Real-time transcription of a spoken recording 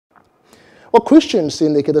Well, Christians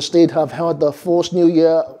in Ekiti State have held the first New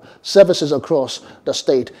Year services across the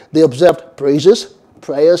state. They observed praises,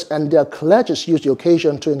 prayers, and their clergy used the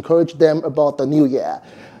occasion to encourage them about the new year.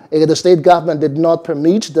 The state government did not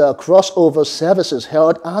permit the crossover services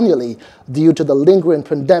held annually due to the lingering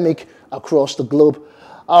pandemic across the globe.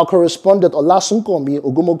 Our correspondent Olasunkomi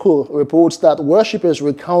Ogumoko reports that worshippers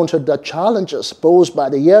recounted the challenges posed by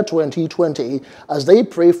the year 2020 as they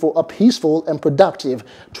pray for a peaceful and productive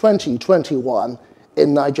 2021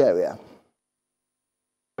 in Nigeria.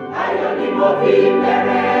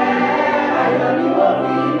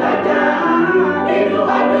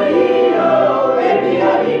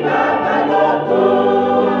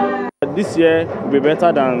 This year will be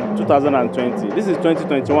better than 2020. This is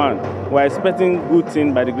 2021. We are expecting good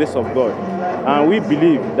things by the grace of God. And we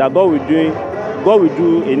believe that God will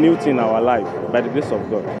do a new thing in our life by the grace of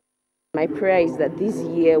God. My prayer is that this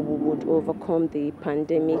year we would overcome the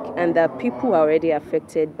pandemic and that people already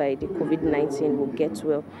affected by the COVID-19 will get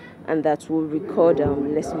well and that we'll record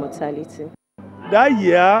less mortality. That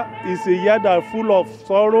year is a year that's full of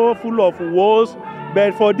sorrow, full of woes.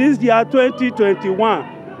 But for this year,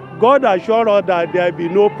 2021, God assured us that there will be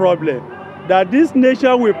no problem, that this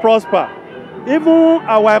nation will prosper. Even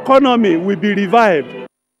our economy will be revived.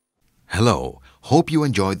 Hello, hope you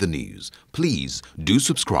enjoyed the news. Please do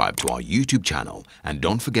subscribe to our YouTube channel and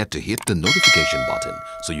don't forget to hit the notification button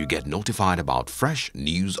so you get notified about fresh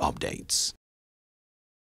news updates.